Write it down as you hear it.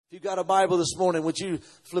If you've got a Bible this morning, would you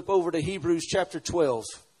flip over to Hebrews chapter 12?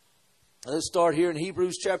 Let's start here in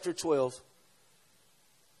Hebrews chapter 12.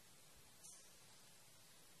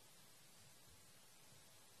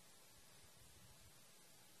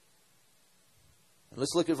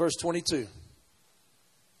 Let's look at verse 22.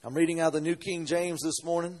 I'm reading out of the New King James this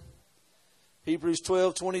morning. Hebrews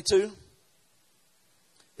 12:22.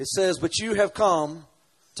 It says, "But you have come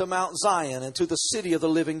to Mount Zion and to the city of the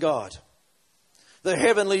living God, the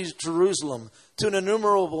heavenly Jerusalem, to an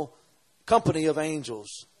innumerable company of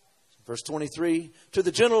angels." Verse 23, "To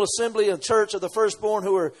the general assembly and church of the firstborn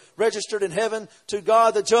who are registered in heaven, to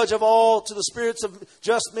God the judge of all, to the spirits of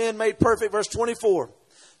just men made perfect." Verse 24,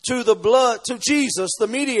 "To the blood, to Jesus, the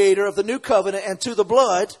mediator of the new covenant, and to the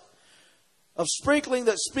blood of sprinkling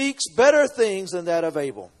that speaks better things than that of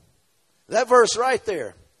Abel." That verse right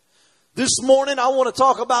there. This morning I want to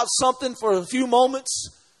talk about something for a few moments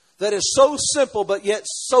that is so simple but yet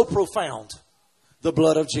so profound. The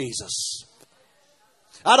blood of Jesus.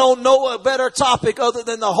 I don't know a better topic other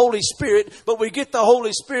than the Holy Spirit, but we get the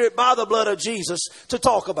Holy Spirit by the blood of Jesus to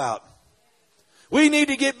talk about. We need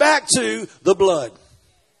to get back to the blood.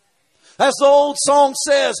 As the old song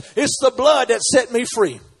says, it's the blood that set me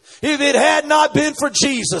free. If it had not been for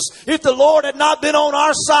Jesus, if the Lord had not been on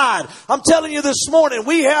our side, I'm telling you this morning,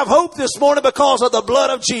 we have hope this morning because of the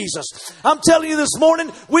blood of Jesus. I'm telling you this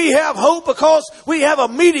morning, we have hope because we have a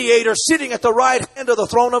mediator sitting at the right hand of the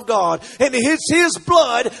throne of God. And it's His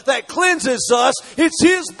blood that cleanses us. It's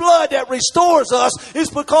His blood that restores us.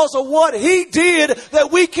 It's because of what He did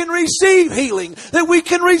that we can receive healing. That we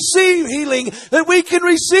can receive healing. That we can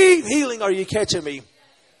receive healing. Are you catching me?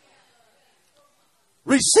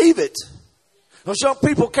 Receive it. Well, some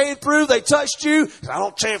people came through, they touched you. I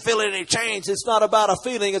don't feel any change. It's not about a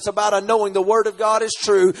feeling. It's about a knowing the Word of God is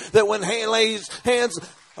true. That when hands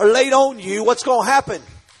are laid on you, what's going to happen?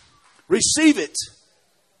 Receive it.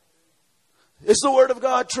 Is the Word of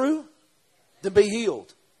God true? Then be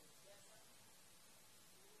healed.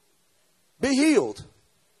 Be healed.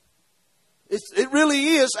 It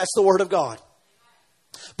really is. That's the Word of God.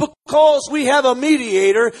 Because we have a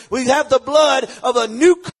mediator, we have the blood of a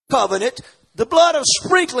new covenant, the blood of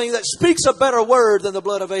sprinkling that speaks a better word than the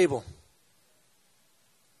blood of Abel.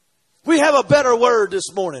 We have a better word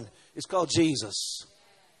this morning. It's called Jesus.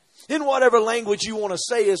 In whatever language you want to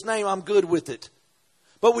say His name, I'm good with it.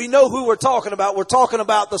 But we know who we're talking about. We're talking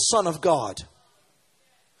about the Son of God.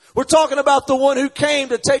 We're talking about the one who came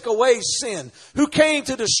to take away sin, who came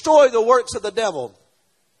to destroy the works of the devil.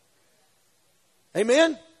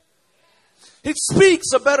 Amen? It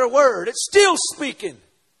speaks a better word. It's still speaking.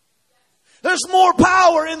 There's more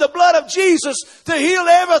power in the blood of Jesus to heal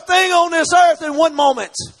everything on this earth in one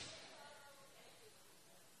moment.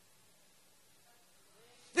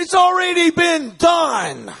 It's already been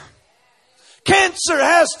done. Cancer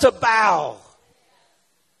has to bow.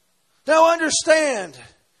 Now understand,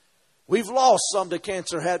 we've lost some to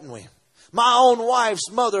cancer, hadn't we? My own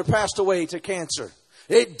wife's mother passed away to cancer.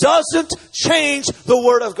 It doesn't change the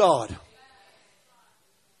Word of God.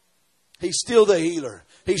 He's still the healer.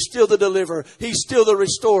 He's still the deliverer. He's still the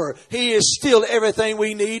restorer. He is still everything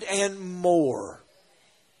we need and more.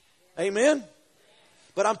 Amen?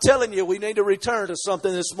 But I'm telling you, we need to return to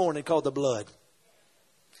something this morning called the blood.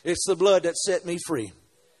 It's the blood that set me free.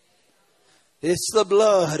 It's the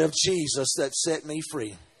blood of Jesus that set me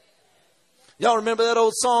free. Y'all remember that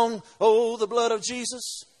old song, "Oh, the blood of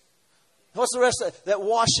Jesus"? What's the rest of it? That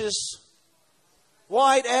washes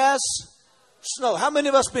white as snow. How many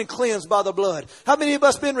of us been cleansed by the blood? How many of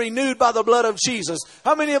us been renewed by the blood of Jesus?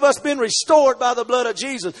 How many of us been restored by the blood of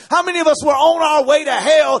Jesus? How many of us were on our way to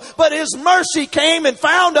hell, but His mercy came and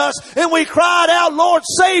found us, and we cried out, "Lord,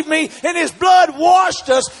 save me," and His blood washed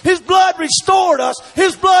us. His blood restored us.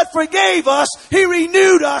 His blood forgave us. He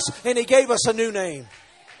renewed us, and He gave us a new name.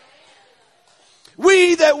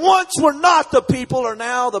 We that once were not the people are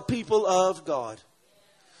now the people of God.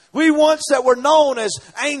 We once that were known as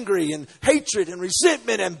angry and hatred and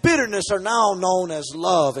resentment and bitterness are now known as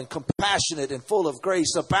love and compassionate and full of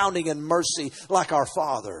grace, abounding in mercy like our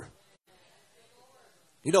Father.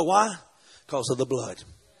 You know why? Because of the blood.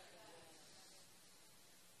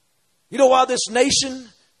 You know why this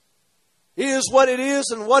nation is what it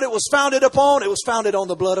is and what it was founded upon? It was founded on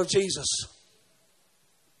the blood of Jesus.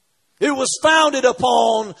 It was founded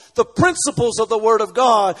upon the principles of the Word of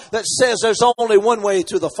God that says there's only one way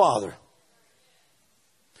to the Father.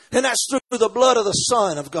 And that's through the blood of the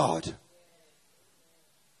Son of God.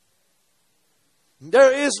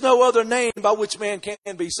 There is no other name by which man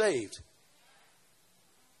can be saved.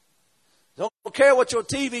 Don't care what your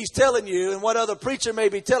TV's telling you and what other preacher may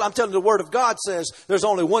be telling. I'm telling you, the Word of God says there's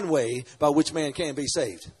only one way by which man can be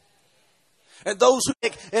saved. And those who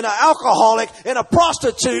make an alcoholic and a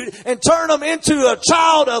prostitute and turn them into a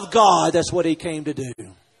child of God, that's what He came to do.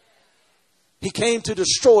 He came to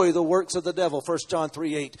destroy the works of the devil, 1 John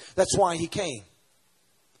 3:8. That's why He came.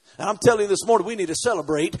 And I'm telling you this morning, we need to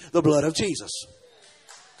celebrate the blood of Jesus.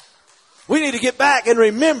 We need to get back and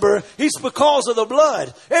remember it's because of the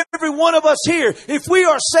blood. Every one of us here, if we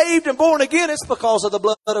are saved and born again, it's because of the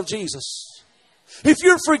blood of Jesus. If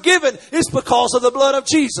you're forgiven, it's because of the blood of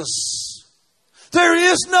Jesus. There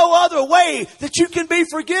is no other way that you can be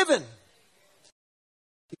forgiven.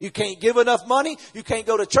 You can't give enough money. You can't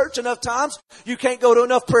go to church enough times. You can't go to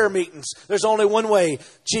enough prayer meetings. There's only one way.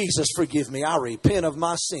 Jesus, forgive me. I repent of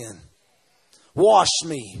my sin. Wash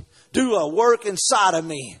me. Do a work inside of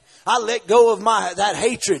me. I let go of that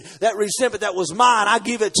hatred, that resentment that was mine. I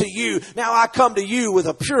give it to you. Now I come to you with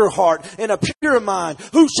a pure heart and a pure mind.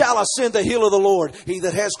 Who shall ascend the hill of the Lord? He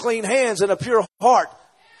that has clean hands and a pure heart,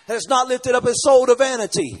 and has not lifted up his soul to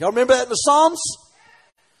vanity. Y'all remember that in the Psalms?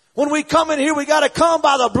 When we come in here, we got to come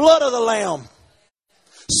by the blood of the Lamb.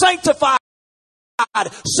 Sanctified,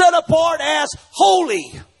 set apart as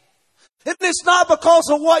holy. And it's not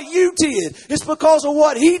because of what you did. It's because of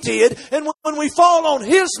what He did. And when we fall on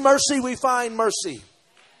His mercy, we find mercy.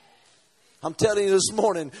 I'm telling you this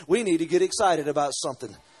morning, we need to get excited about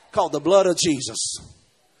something called the blood of Jesus.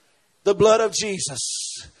 The blood of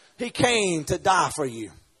Jesus. He came to die for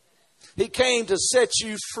you. He came to set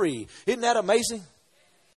you free. Isn't that amazing?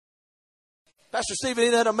 Pastor Stephen,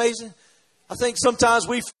 isn't that amazing? I think sometimes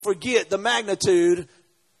we forget the magnitude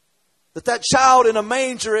that child in a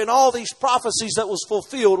manger and all these prophecies that was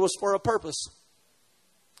fulfilled was for a purpose.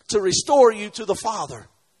 To restore you to the Father.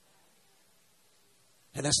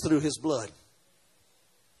 And that's through His blood.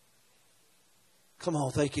 Come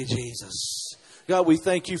on, thank you, Jesus. God, we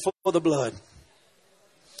thank you for the blood.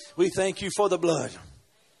 We thank you for the blood.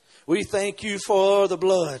 We thank you for the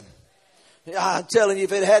blood. I'm telling you,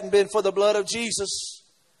 if it hadn't been for the blood of Jesus,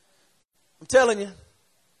 I'm telling you,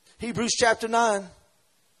 Hebrews chapter 9.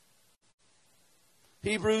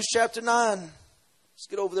 Hebrews chapter 9. Let's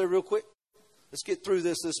get over there real quick. Let's get through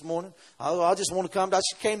this morning. I just want to come. I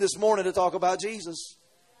came this morning to talk about Jesus.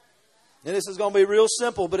 And this is going to be real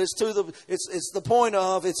simple, but it's the point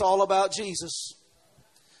of it's all about Jesus.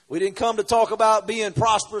 We didn't come to talk about being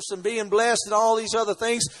prosperous and being blessed and all these other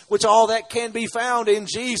things, which all that can be found in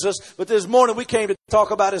Jesus. But this morning we came to talk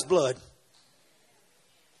about His blood.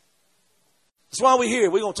 That's why we're here.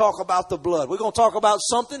 We're going to talk about the blood. We're going to talk about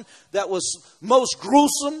something that was most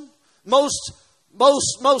gruesome, most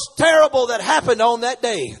terrible that happened on that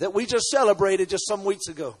day that we just celebrated just some weeks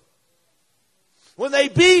ago. When they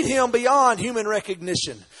beat Him beyond human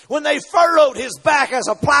recognition. When they furrowed His back as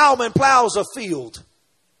a plowman plows a field.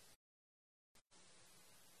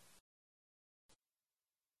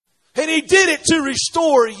 And He did it to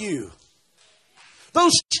restore you.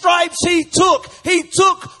 Those stripes He took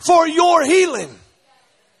for your healing.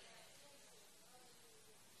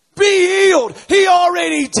 Be healed. He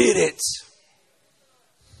already did it.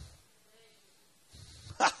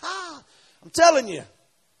 I'm telling you.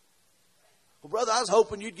 Well, brother, I was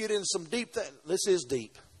hoping you'd get in some deep things. This is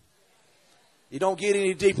deep. You don't get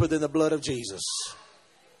any deeper than the blood of Jesus.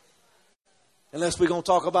 Unless we're going to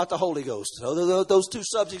talk about the Holy Ghost. Those two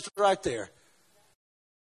subjects right there.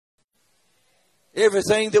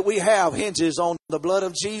 Everything that we have hinges on the blood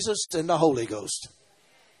of Jesus and the Holy Ghost.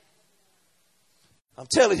 I'm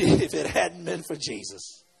telling you, if it hadn't been for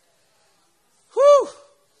Jesus. Whew!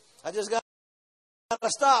 I just got to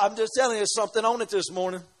stop. I'm just telling you something on it this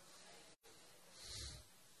morning.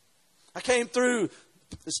 I came through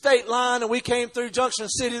the state line and we came through Junction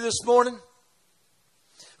City this morning.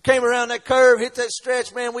 Came around that curve, hit that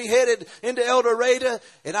stretch, man. We headed into El Dorado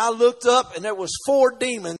and I looked up and there was 4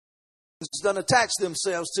 demons done attached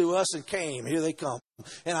themselves to us and came. Here they come.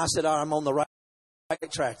 And I said, all right, I'm on the right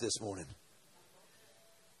track this morning.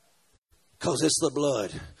 Because it's the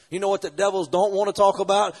blood. You know what the devils don't want to talk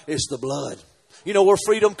about? It's the blood. You know where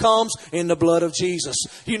freedom comes? In the blood of Jesus.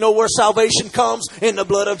 You know where salvation comes? In the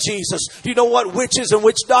blood of Jesus. You know what witches and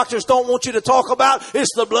witch doctors don't want you to talk about?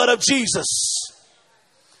 It's the blood of Jesus.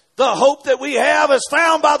 The hope that we have is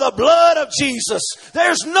found by the blood of Jesus.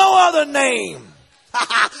 There's no other name.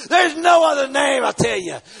 There's no other name, I tell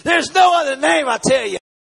you. There's no other name, I tell you.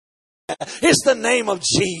 It's the name of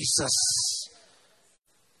Jesus.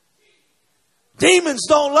 Demons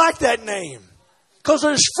don't like that name. Because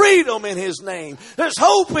there's freedom in His name. There's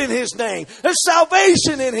hope in His name. There's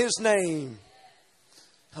salvation in His name.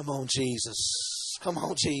 Come on, Jesus. Come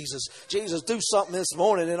on, Jesus. Jesus, do something this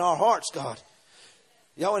morning in our hearts, God.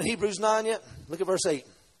 Y'all in Hebrews 9 yet? Look at verse 8.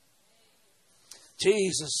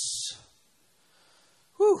 Jesus.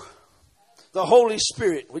 Whew. The Holy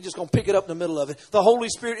Spirit. We're just going to pick it up in the middle of it. The Holy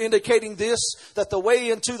Spirit indicating this, that the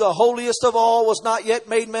way into the holiest of all was not yet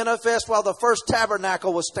made manifest while the first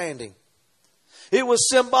tabernacle was standing. It was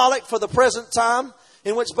symbolic for the present time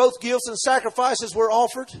in which both gifts and sacrifices were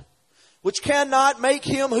offered, which cannot make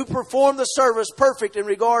him who performed the service perfect in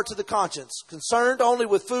regard to the conscience, concerned only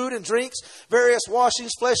with food and drinks, various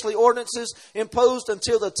washings, fleshly ordinances imposed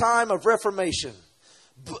until the time of Reformation.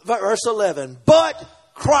 Verse 11, but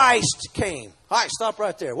Christ came. All right, stop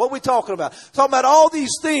right there. What are we talking about? Talking about all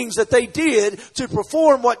these things that they did to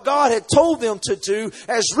perform what God had told them to do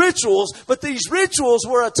as rituals, but these rituals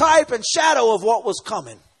were a type and shadow of what was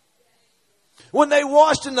coming. When they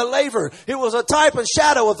washed in the laver, it was a type and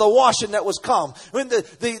shadow of the washing that was come. When the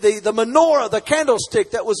menorah, the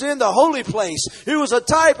candlestick that was in the holy place, it was a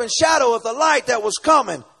type and shadow of the light that was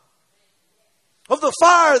coming. Of the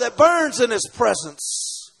fire that burns in His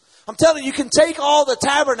presence. I'm telling you, you can take all the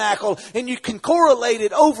tabernacle and you can correlate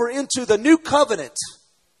it over into the new covenant.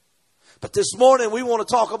 But this morning we want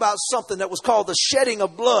to talk about something that was called the shedding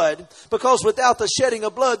of blood. Because without the shedding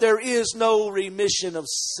of blood, there is no remission of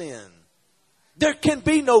sin. There can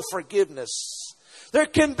be no forgiveness. There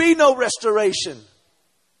can be no restoration.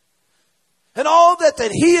 And all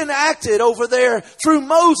that He enacted over there through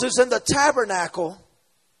Moses and the tabernacle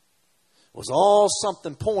was all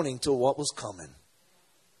something pointing to what was coming.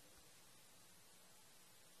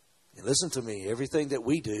 And listen to me, everything that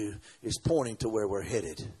we do is pointing to where we're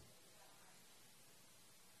headed.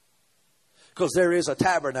 Because there is a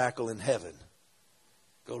tabernacle in heaven.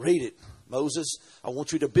 Go read it. Moses, I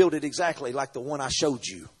want you to build it exactly like the one I showed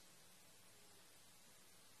you.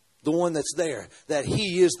 The one that's there. That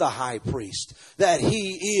He is the high priest. That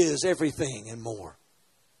He is everything and more.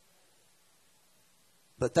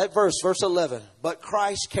 But that verse 11. But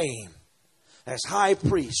Christ came as high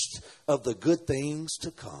priest of the good things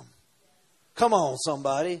to come. Come on,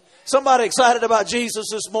 somebody. Somebody excited about Jesus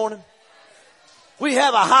this morning? We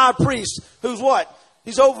have a high priest who's what?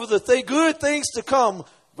 He's over the good things to come.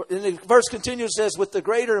 And the verse continues, says, with the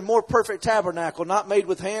greater and more perfect tabernacle, not made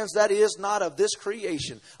with hands, that is not of this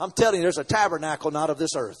creation. I'm telling you, there's a tabernacle not of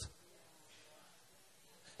this earth.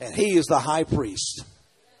 And He is the high priest.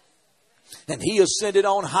 And He ascended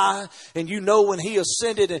on high. And you know when He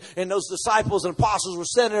ascended and those disciples and apostles were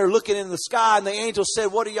standing there looking in the sky. And the angel said,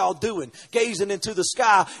 what are y'all doing? Gazing into the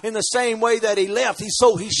sky. In the same way that He left,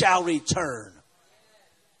 so He shall return.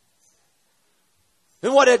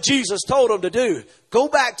 And what had Jesus told them to do? Go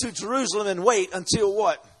back to Jerusalem and wait until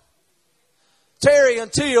what? Tarry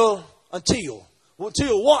until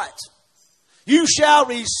what? You shall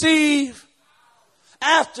receive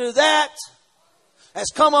after that has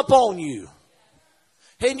come upon you.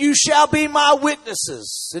 And you shall be my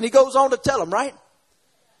witnesses. And He goes on to tell them, right?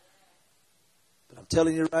 But I'm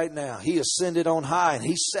telling you right now, He ascended on high and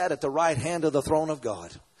He sat at the right hand of the throne of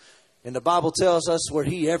God. And the Bible tells us where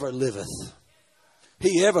He ever liveth.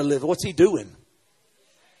 He ever lived. What's He doing?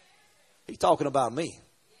 He's talking about me.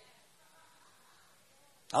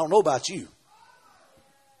 I don't know about you.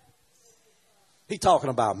 He's talking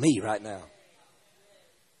about me right now.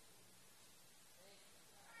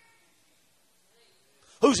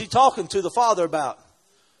 Who's He talking to the Father about?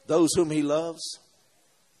 Those whom He loves.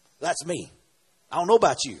 That's me. I don't know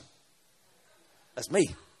about you. That's me.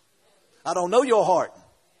 I don't know your heart.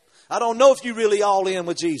 I don't know if you're really all in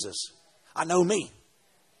with Jesus. I know me.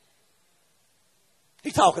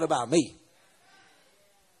 He's talking about me.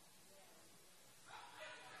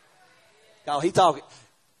 God, He talking.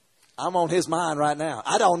 I'm on His mind right now.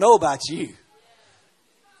 I don't know about you.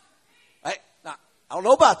 I don't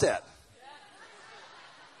know about that.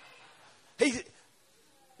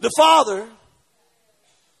 The Father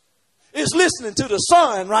is listening to the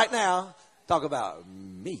Son right now talk about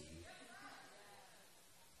me.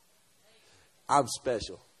 I'm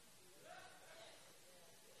special.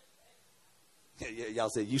 Y'all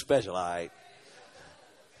say, you special, all right.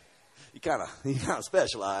 You kind of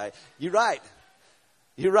special, all right. You're right.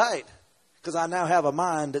 You're right. Because I now have a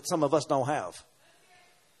mind that some of us don't have.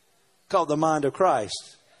 Called the mind of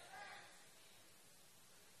Christ.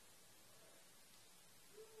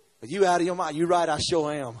 Are you out of your mind? You're right, I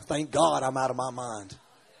sure am. Thank God I'm out of my mind.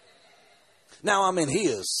 Now I'm in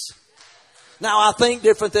His. Now I think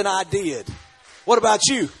different than I did. What about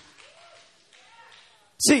you?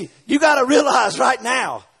 See, you got to realize right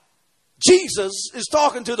now, Jesus is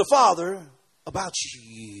talking to the Father about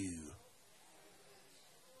you.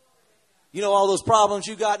 You know all those problems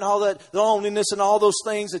you got and all that, the loneliness and all those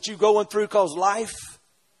things that you're going through cause life.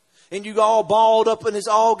 And you all balled up and it's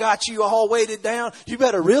all got you all weighted down. You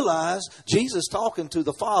better realize Jesus talking to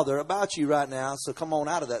the Father about you right now. So come on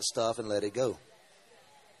out of that stuff and let it go.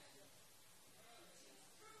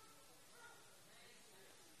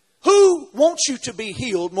 Who wants you to be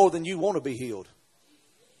healed more than you want to be healed?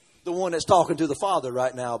 The one that's talking to the Father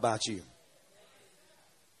right now about you.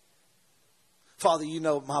 Father, you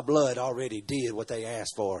know my blood already did what they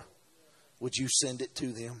asked for. Would you send it to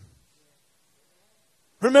them?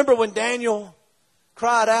 Remember when Daniel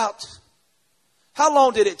cried out? How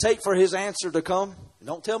long did it take for his answer to come?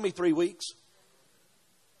 Don't tell me 3 weeks.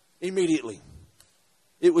 Immediately.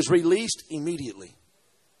 It was released immediately.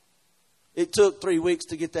 It took 3 weeks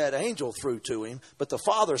to get that angel through to him, but the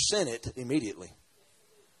Father sent it immediately.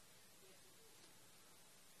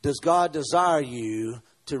 Does God desire you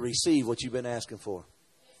to receive what you've been asking for?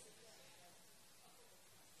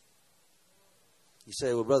 You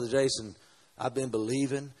say, well, Brother Jason, I've been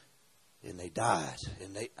believing and they died.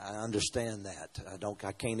 And I understand that.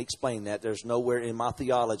 I can't explain that. There's nowhere in my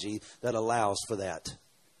theology that allows for that.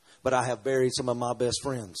 But I have buried some of my best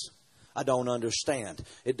friends. I don't understand.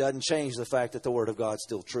 It doesn't change the fact that the Word of God's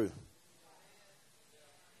still true.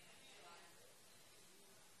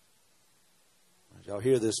 Y'all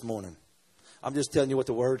hear this morning? I'm just telling you what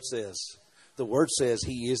the Word says. The Word says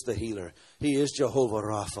He is the healer. He is Jehovah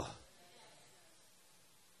Rapha.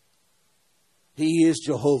 He is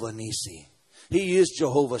Jehovah Nisi. He is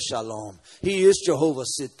Jehovah Shalom. He is Jehovah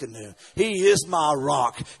Sidkenu. He is my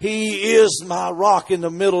rock. He is my rock in the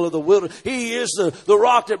middle of the wilderness. He is the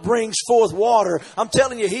rock that brings forth water. I'm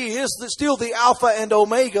telling you, He is still the Alpha and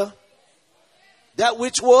Omega. That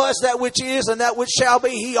which was, that which is, and that which shall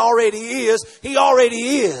be, He already is. He already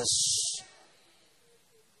is.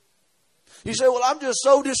 You say, well, I'm just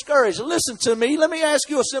so discouraged. Listen to me. Let me ask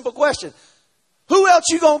you a simple question. Who else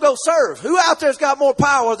you going to go serve? Who out there's got more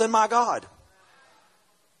power than my God?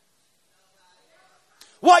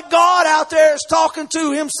 What God out there is talking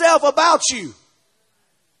to Himself about you?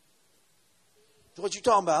 What you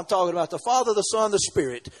talking about? I'm talking about the Father, the Son, the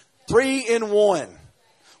Spirit. 3 in 1.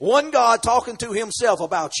 One God talking to Himself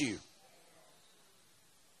about you.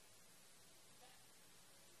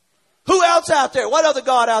 Who else out there? What other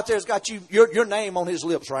God out there has got your name on His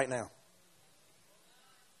lips right now?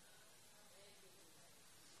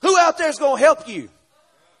 Who out there is going to help you?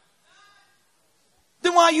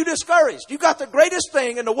 Then why are you discouraged? You got the greatest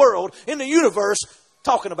thing in the world, in the universe,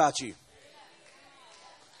 talking about you.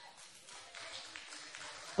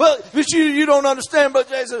 Well, but you don't understand, but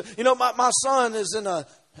Jason, you know, my son is in a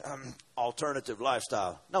alternative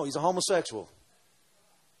lifestyle. No, he's a homosexual.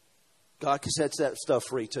 God can set that stuff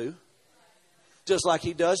free too. Just like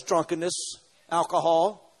He does drunkenness,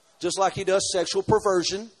 alcohol, just like He does sexual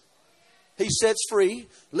perversion. He sets free.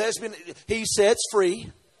 Lesbian, He sets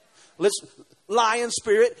free. Lion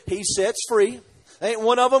spirit, He sets free. Ain't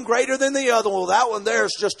one of them greater than the other. Well, that one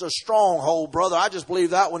there's just a stronghold, brother. I just believe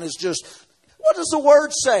that one is just, what does the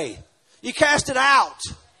Word say? You cast it out.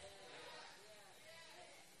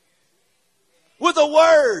 With the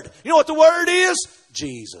Word. You know what the Word is?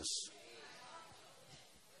 Jesus.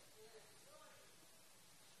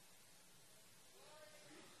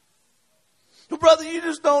 Brother, you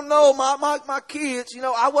just don't know. My kids, you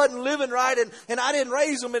know, I wasn't living right and I didn't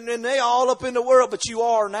raise them and they all up in the world. But you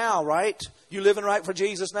are now, right? You living right for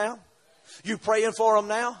Jesus now? You praying for them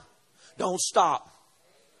now? Don't stop.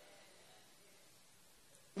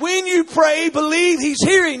 When you pray, believe He's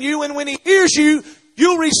hearing you. And when He hears you,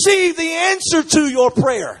 you'll receive the answer to your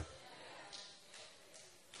prayer.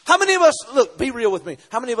 How many of us, look, be real with me.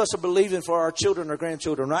 How many of us are believing for our children or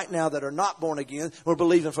grandchildren right now that are not born again? We're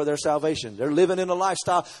believing for their salvation. They're living in a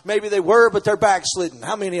lifestyle. Maybe they were, but they're backslidden.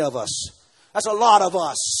 How many of us? That's a lot of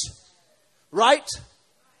us. Right?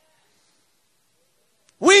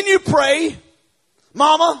 When you pray,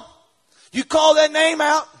 Mama, you call that name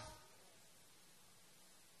out.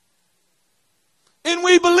 And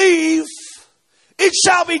we believe it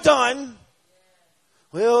shall be done.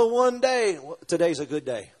 Well, one day, today's a good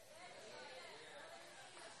day.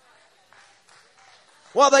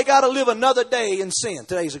 Well, they got to live another day in sin.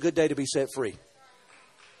 Today's a good day to be set free.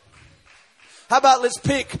 How about let's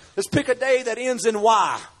pick a day that ends in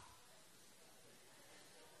Y.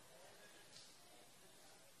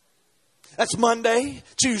 That's Monday,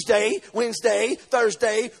 Tuesday, Wednesday,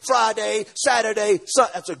 Thursday, Friday, Saturday,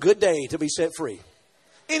 Sunday. That's a good day to be set free.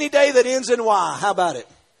 Any day that ends in Y. How about it?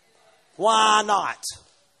 Why not?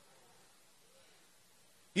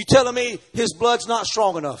 You telling me His blood's not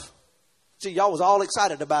strong enough? See, y'all was all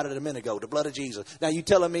excited about it a minute ago, the blood of Jesus. Now you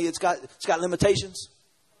telling me it's got limitations?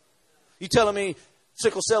 You telling me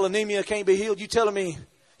sickle cell anemia can't be healed? You telling me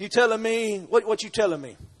what you telling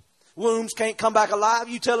me? Wombs can't come back alive?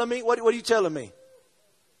 You telling me? What are you telling me?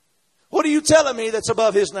 What are you telling me that's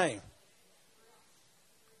above his name?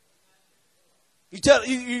 You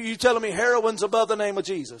telling me heroin's above the name of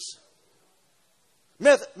Jesus?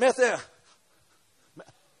 Meth.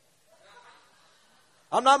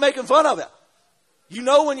 I'm not making fun of it. You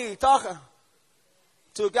know when you're talking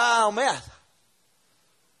to a guy on meth,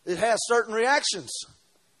 it has certain reactions.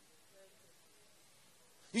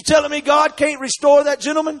 You telling me God can't restore that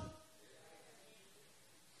gentleman?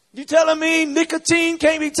 You telling me nicotine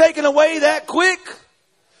can't be taken away that quick?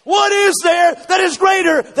 What is there that is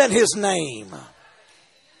greater than his name?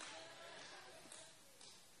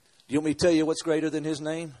 You want me to tell you what's greater than his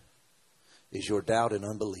name? Is your doubt and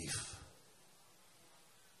unbelief.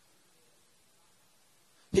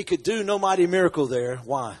 He could do no mighty miracle there.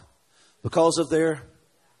 Why? Because of their...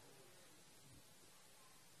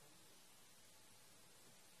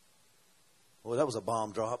 Well, that was a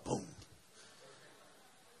bomb drop. Boom.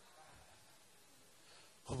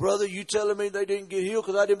 Well, brother, you telling me they didn't get healed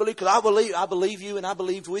because I didn't believe? Because I believe you and I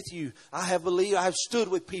believed with you. I have stood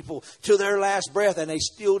with people to their last breath and they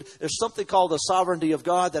still, there's something called the sovereignty of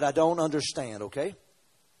God that I don't understand, okay?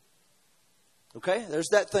 Okay? There's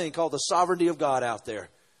that thing called the sovereignty of God out there.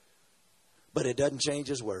 But it doesn't change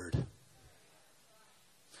his word.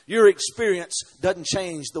 Your experience doesn't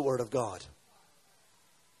change the word of God.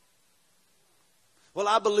 Well,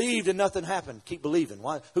 I believed and nothing happened. Keep believing.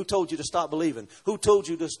 Why? Who told you to stop believing? Who told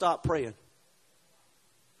you to stop praying?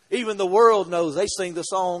 Even the world knows. They sing the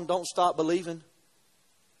song, "Don't Stop Believing."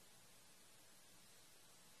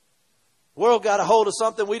 The world got a hold of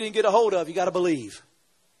something we didn't get a hold of. You got to believe.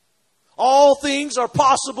 All things are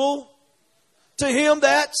possible to him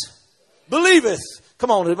that believeth.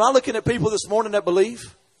 Come on, am I looking at people this morning that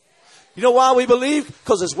believe? You know why we believe?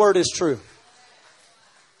 Because his word is true.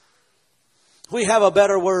 We have a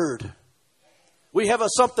better word. We have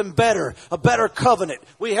something better, a better covenant.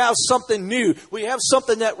 We have something new. We have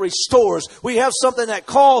something that restores. We have something that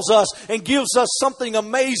calls us and gives us something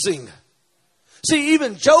amazing. See,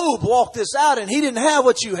 even Job walked this out and he didn't have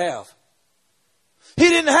what you have. He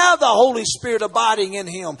didn't have the Holy Spirit abiding in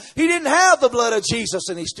him. He didn't have the blood of Jesus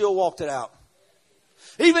and he still walked it out.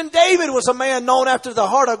 Even David was a man known after the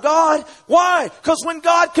heart of God. Why? Because when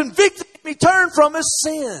God convicted him, he turned from his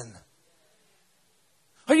sin.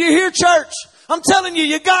 Are you here, church? I'm telling you,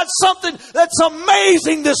 you got something that's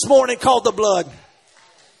amazing this morning called the blood.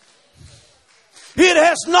 It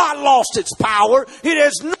has not lost its power. It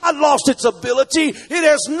has not lost its ability. It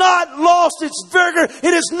has not lost its vigor.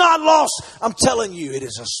 It has not lost. I'm telling you, it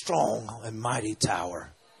is a strong and mighty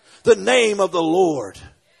tower. The name of the Lord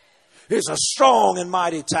is a strong and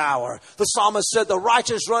mighty tower. The psalmist said the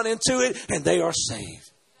righteous run into it and they are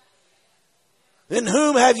saved. In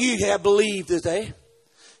whom have you believed today?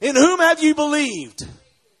 In whom have you believed?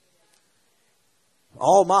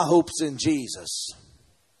 All my hope's in Jesus.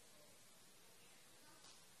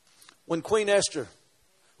 When Queen Esther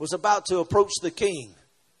was about to approach the king,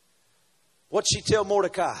 what'd she tell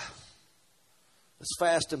Mordecai? Let's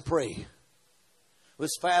fast and pray.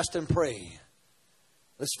 Let's fast and pray.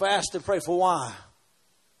 Let's fast and pray. For why?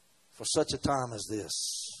 For such a time as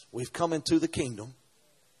this. We've come into the kingdom.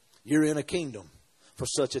 You're in a kingdom for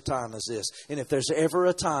such a time as this. And if there's ever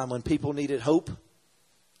a time when people needed hope,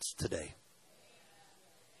 it's today.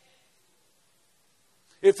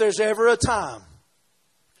 If there's ever a time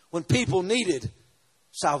when people needed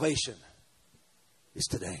salvation, it's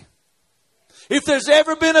today. If there's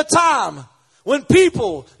ever been a time when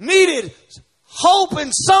people needed hope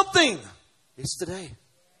in something, it's today.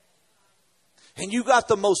 And you got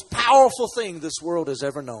the most powerful thing this world has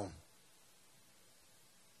ever known.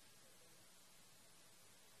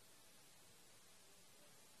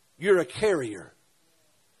 You're a carrier.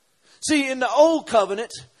 See, in the old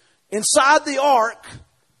covenant, inside the ark,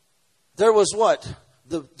 there was what?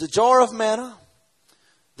 The jar of manna,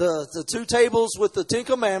 the 2 tables with the 10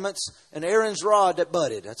 commandments, and Aaron's rod that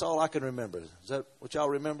budded. That's all I can remember. Is that what y'all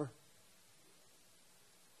remember?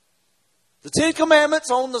 The 10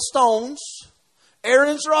 commandments on the stones,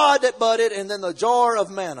 Aaron's rod that budded, and then the jar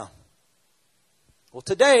of manna. Well,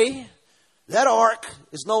 today, that ark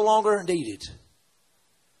is no longer needed.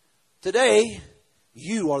 Today,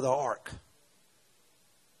 you are the ark.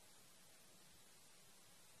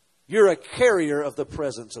 You're a carrier of the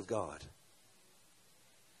presence of God.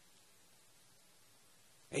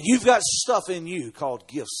 And you've got stuff in you called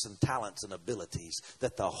gifts and talents and abilities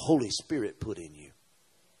that the Holy Spirit put in you.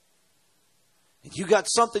 You got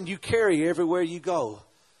something you carry everywhere you go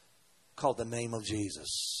called the name of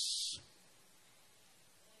Jesus.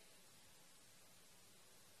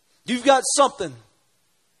 You've got something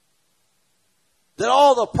that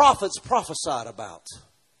all the prophets prophesied about.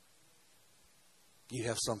 You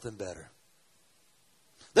have something better.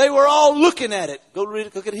 They were all looking at it. Go read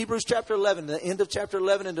it. Look at Hebrews chapter 11, the end of chapter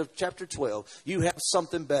 11 into chapter 12. You have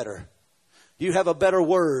something better. You have a better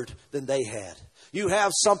word than they had. You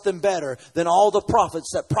have something better than all the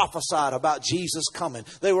prophets that prophesied about Jesus coming.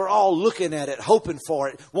 They were all looking at it, hoping for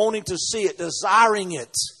it, wanting to see it, desiring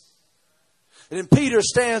it. And then Peter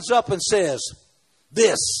stands up and says,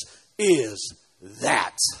 this is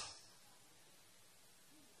that.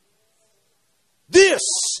 This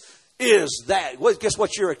is that. Well, guess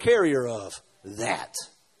what you're a carrier of? That.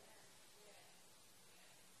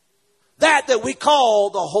 That we call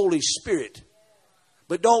the Holy Spirit.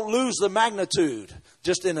 But don't lose the magnitude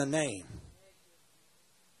just in a name.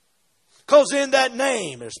 Because in that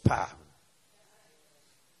name there's power.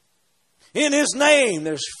 In His name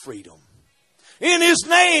there's freedom. In His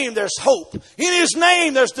name there's hope. In His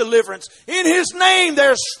name there's deliverance. In His name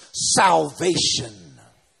there's salvation.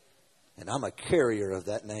 And I'm a carrier of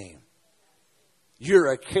that name.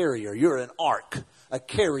 You're a carrier. You're an ark. A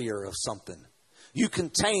carrier of something. You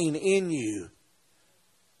contain in you.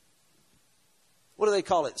 What do they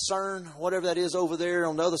call it? CERN? Whatever that is over there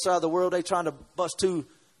on the other side of the world. They trying to bust two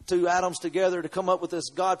atoms together to come up with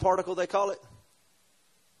this God particle, they call it.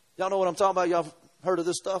 Y'all know what I'm talking about? Y'all heard of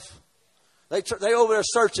this stuff? They over there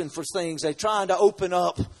searching for things. They trying to open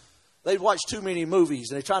up. They've watched too many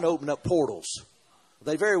movies and they're trying to open up portals.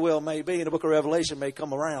 They very well may be in the book of Revelation, may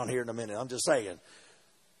come around here in a minute. I'm just saying.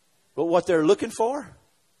 But what they're looking for,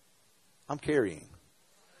 I'm carrying.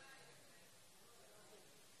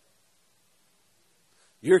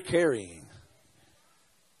 You're carrying.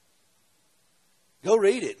 Go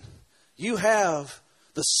read it. You have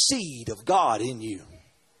the seed of God in you.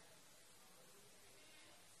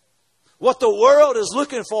 What the world is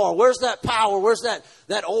looking for, where's that power? Where's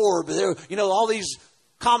that orb? There, all these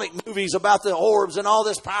comic movies about the orbs and all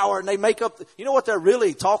this power, and they make up. You know what they're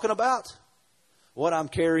really talking about? What I'm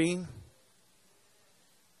carrying.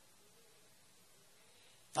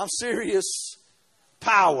 I'm serious.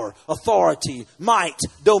 Power, authority, might,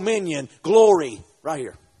 dominion, glory. Right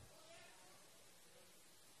here.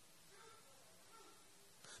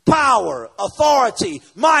 Power, authority,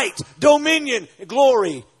 might, dominion,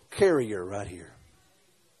 glory. Carrier right here.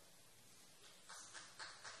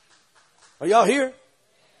 Are y'all here?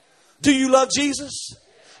 Do you love Jesus?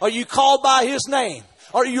 Are you called by His name?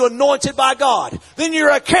 Are you anointed by God? Then you're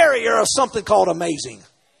a carrier of something called amazing.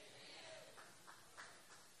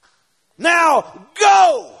 Now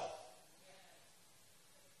go.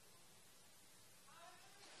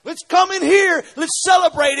 Let's come in here. Let's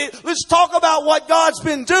celebrate it. Let's talk about what God's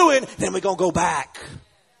been doing. Then we're going to go back.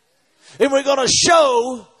 And we're going to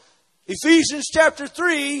show Ephesians chapter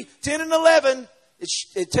 3, 10 and 11.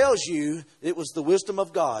 It tells you it was the wisdom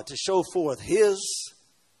of God to show forth His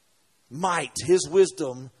might, His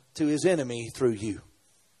wisdom to His enemy through you.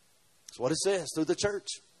 That's what it says, through the church.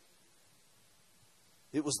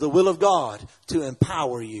 It was the will of God to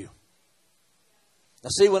empower you. Now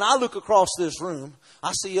see, when I look across this room,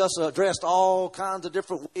 I see us dressed all kinds of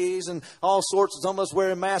different ways and all sorts. Some of us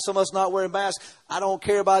wearing masks, some of us not wearing masks. I don't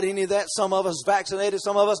care about any of that. Some of us vaccinated,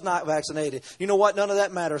 some of us not vaccinated. You know what? None of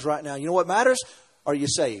that matters right now. You know what matters? Are you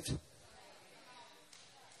saved?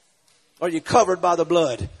 Are you covered by the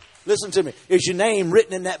blood? Listen to me. Is your name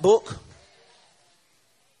written in that book?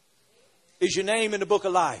 Is your name in the book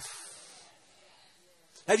of life?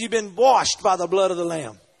 Have you been washed by the blood of the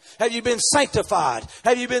Lamb? Have you been sanctified?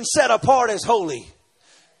 Have you been set apart as holy?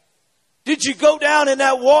 Did you go down in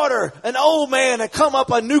that water, an old man, and come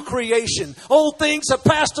up a new creation? Old things have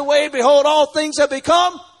passed away. Behold, all things have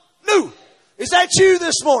become new. Is that you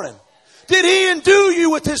this morning? Did He endue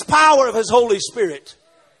you with His power of His Holy Spirit?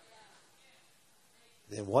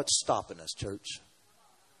 Then what's stopping us, church?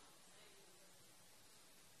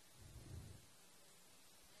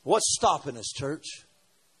 What's stopping us, church?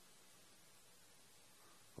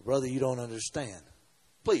 Brother, you don't understand.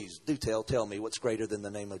 Please do tell me what's greater than the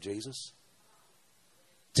name of Jesus.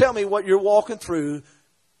 Tell me what you're walking through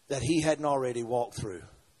that He hadn't already walked through.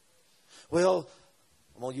 Well,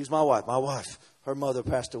 I'm going to use my wife. My wife, her mother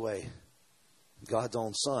passed away. God's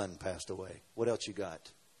own son passed away. What else you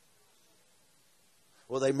got?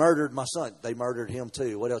 Well, they murdered my son. They murdered him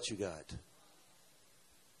too. What else you got?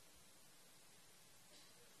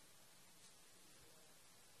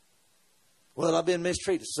 Well, I've been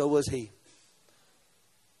mistreated. So was he.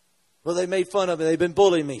 Well, they made fun of me. They've been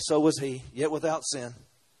bullying me. So was he, yet without sin.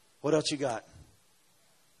 What else you got?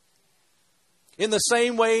 In the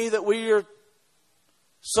same way that we are,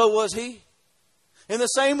 so was he. In the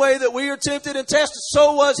same way that we are tempted and tested,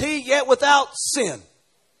 so was he, yet without sin.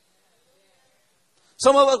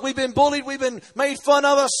 Some of us, we've been bullied. We've been made fun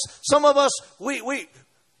of us. Some of us, we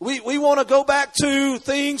want to go back to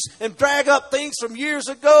things and drag up things from years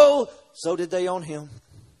ago. So did they on him.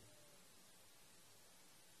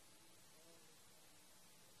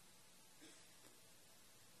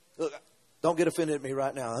 Look, don't get offended at me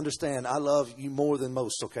right now. Understand, I love you more than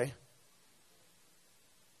most, okay?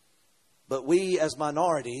 But we as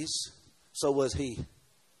minorities, so was he.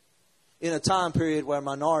 In a time period where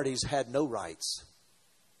minorities had no rights.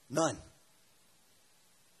 None.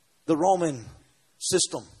 The Roman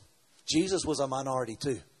system. Jesus was a minority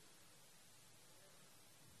too.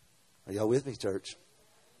 Are y'all with me, church?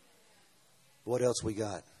 What else we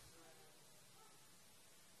got?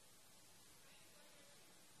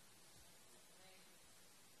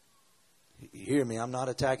 You hear me? I'm not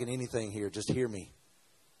attacking anything here. Just hear me.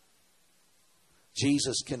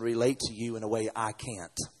 Jesus can relate to you in a way I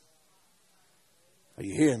can't. Are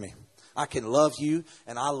you hearing me? I can love you,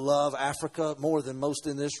 and I love Africa more than most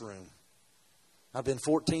in this room. I've been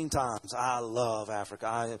 14 times. I love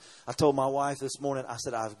Africa. I told my wife this morning, I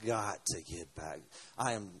said, I've got to get back.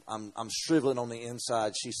 I'm shriveling on the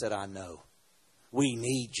inside. She said, I know. We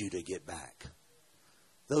need you to get back.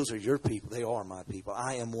 Those are your people. They are my people.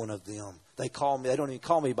 I am one of them. They call me. They don't even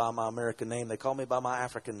call me by my American name. They call me by my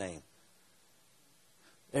African name.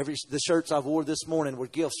 The shirts I've wore this morning were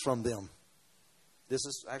gifts from them. This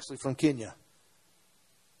is actually from Kenya.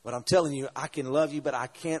 But I'm telling you, I can love you, but I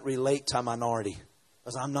can't relate to a minority.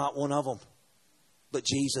 Because I'm not one of them. But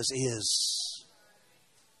Jesus is.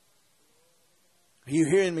 Are you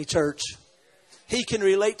hearing me, church? He can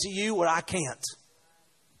relate to you where I can't.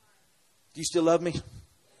 Do you still love me?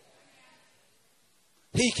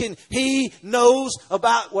 He knows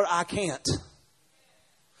about where I can't.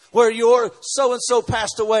 Where your so-and-so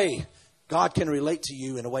passed away, God can relate to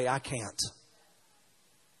you in a way I can't.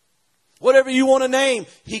 Whatever you want to name,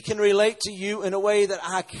 He can relate to you in a way that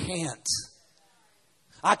I can't.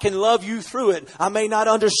 I can love you through it. I may not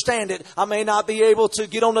understand it. I may not be able to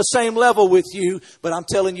get on the same level with you, but I'm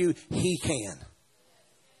telling you, He can.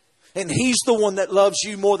 And He's the one that loves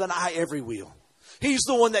you more than I ever will. He's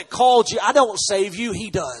the one that called you. I don't save you.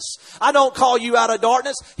 He does. I don't call you out of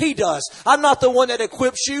darkness. He does. I'm not the one that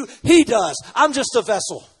equips you. He does. I'm just a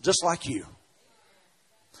vessel, just like you.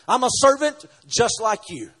 I'm a servant, just like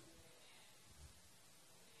you.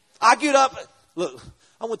 I get up. Look,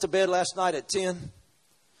 I went to bed last night at 10.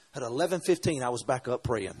 At 11:15, I was back up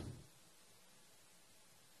praying.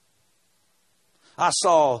 I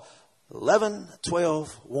saw 11,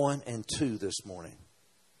 12, 1, and 2 this morning.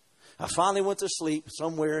 I finally went to sleep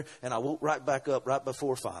somewhere, and I woke right back up right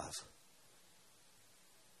before 5.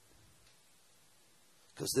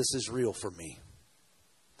 Because this is real for me.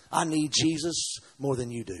 I need Jesus more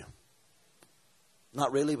than you do.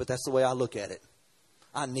 Not really, but that's the way I look at it.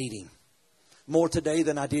 I need Him. More today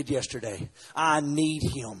than I did yesterday. I need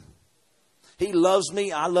Him. He loves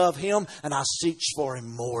me. I love Him. And I seek for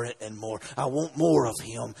Him more and more. I want more of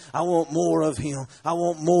Him. I want more of Him. I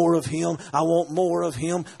want more of Him. I want more of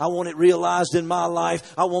Him. I want it realized in my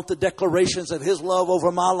life. I want the declarations of His love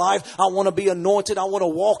over my life. I want to be anointed. I want to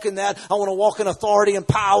walk in that. I want to walk in authority and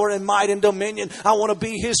power and might and dominion. I want to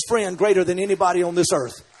be His friend greater than anybody on this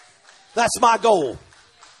earth. That's my goal.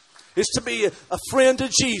 Is to be a friend to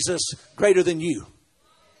Jesus greater than you.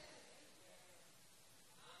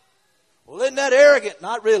 Well, isn't that arrogant?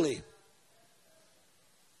 Not really.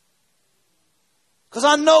 Because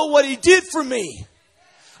I know what He did for me.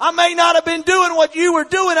 I may not have been doing what you were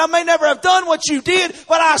doing. I may never have done what you did.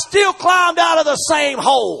 But I still climbed out of the same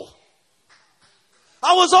hole.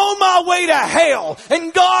 I was on my way to hell.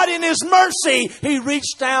 And God in His mercy, He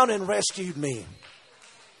reached down and rescued me.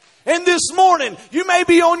 And this morning, you may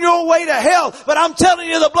be on your way to hell, but I'm telling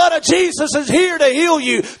you, the blood of Jesus is here to heal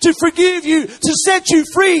you, to forgive you, to set you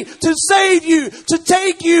free, to save you, to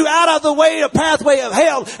take you out of the pathway of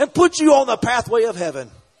hell and put you on the pathway of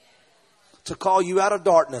heaven. To call you out of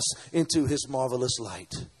darkness into His marvelous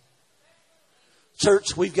light.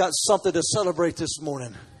 Church, we've got something to celebrate this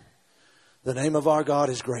morning. The name of our God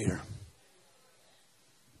is greater.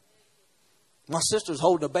 My sister's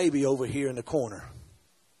holding a baby over here in the corner.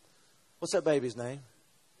 What's that baby's name?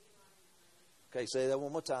 Okay, say that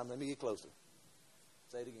one more time. Let me get closer.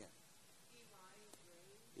 Say it again.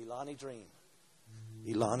 Elani Dream.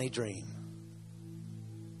 Elani Dream.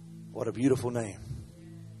 What a beautiful name.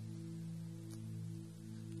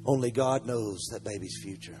 Only God knows that baby's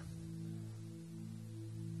future.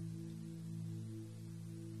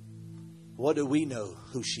 What do we know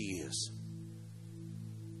who she is?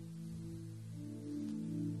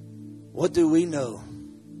 What do we know?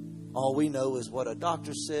 All we know is what a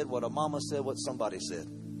doctor said, what a mama said, what somebody said.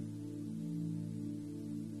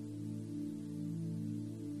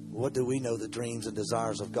 What do we know the dreams and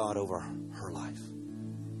desires of God over her life?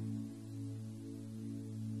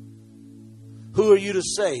 Who are you to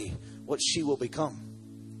say what she will become?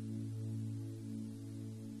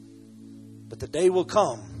 But the day will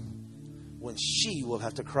come when she will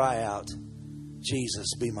have to cry out,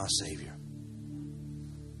 Jesus, be my Savior.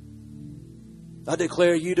 I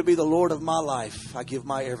declare you to be the Lord of my life. I give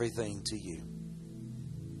my everything to you.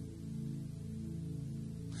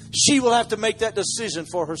 She will have to make that decision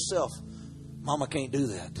for herself. Mama can't do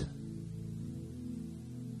that.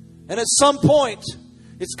 And at some point,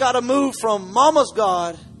 it's got to move from Mama's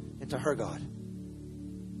God into her God.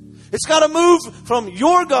 It's got to move from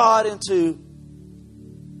your God into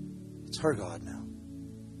it's her God now.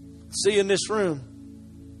 See, in this room,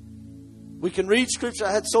 we can read Scripture.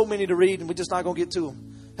 I had so many to read, and we're just not going to get to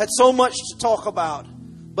them. Had so much to talk about.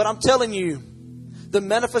 But I'm telling you, the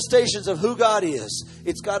manifestations of who God is,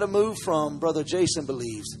 it's got to move from Brother Jason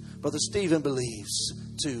believes, Brother Stephen believes,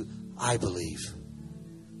 to I believe.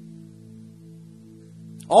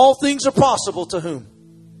 All things are possible to whom?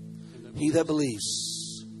 He that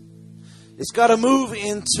believes. It's got to move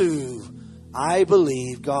into I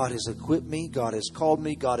believe God has equipped me, God has called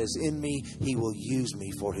me, God is in me. He will use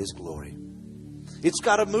me for His glory. It's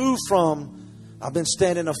got to move from I've been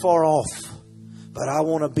standing afar off, but I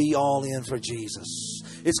want to be all in for Jesus.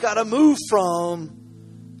 It's got to move from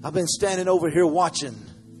I've been standing over here watching,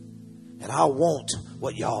 and I want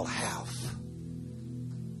what y'all have.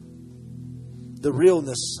 The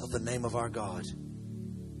realness of the name of our God.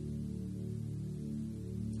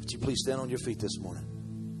 Would you please stand on your feet this morning?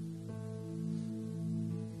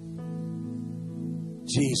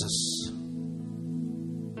 Jesus.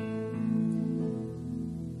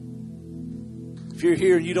 If you're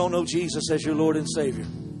here and you don't know Jesus as your Lord and Savior,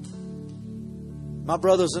 my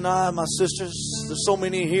brothers and I, my sisters, there's so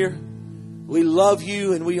many here. We love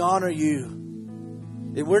you and we honor you.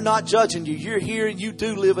 And we're not judging you. You're here and you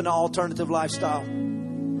do live an alternative lifestyle.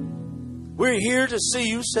 We're here to see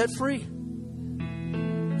you set free.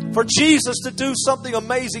 For Jesus to do something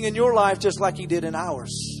amazing in your life just like He did in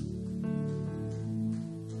ours.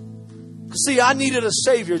 See, I needed a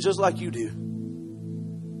Savior just like you do.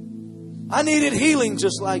 I needed healing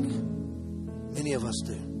just like many of us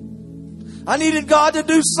do. I needed God to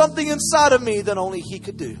do something inside of me that only He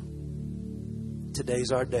could do.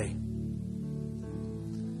 Today's our day.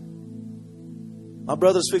 My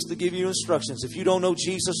brother's fixed to give you instructions. If you don't know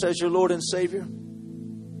Jesus as your Lord and Savior,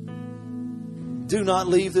 do not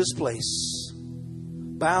leave this place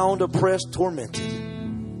bound, oppressed, tormented.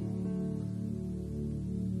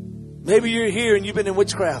 Maybe you're here and you've been in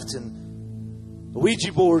witchcraft and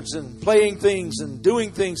Ouija boards and playing things and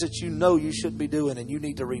doing things that you know you shouldn't be doing, and you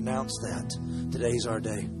need to renounce that. Today's our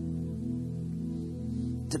day.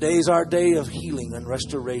 Today's our day of healing and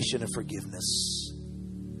restoration and forgiveness.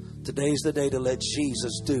 Today's the day to let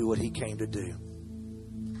Jesus do what He came to do.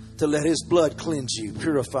 To let His blood cleanse you,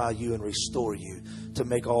 purify you, and restore you. To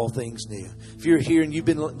make all things new. If you're here and you've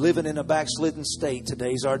been living in a backslidden state,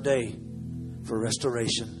 today's our day for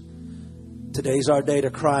restoration. Today's our day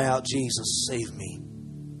to cry out, Jesus, save me.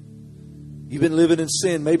 You've been living in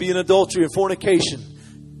sin, maybe in adultery and fornication.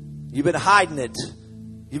 You've been hiding it.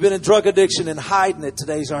 You've been in drug addiction and hiding it.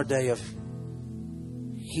 Today's our day of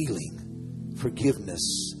healing,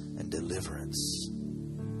 forgiveness, and deliverance.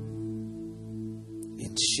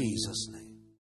 In Jesus' name.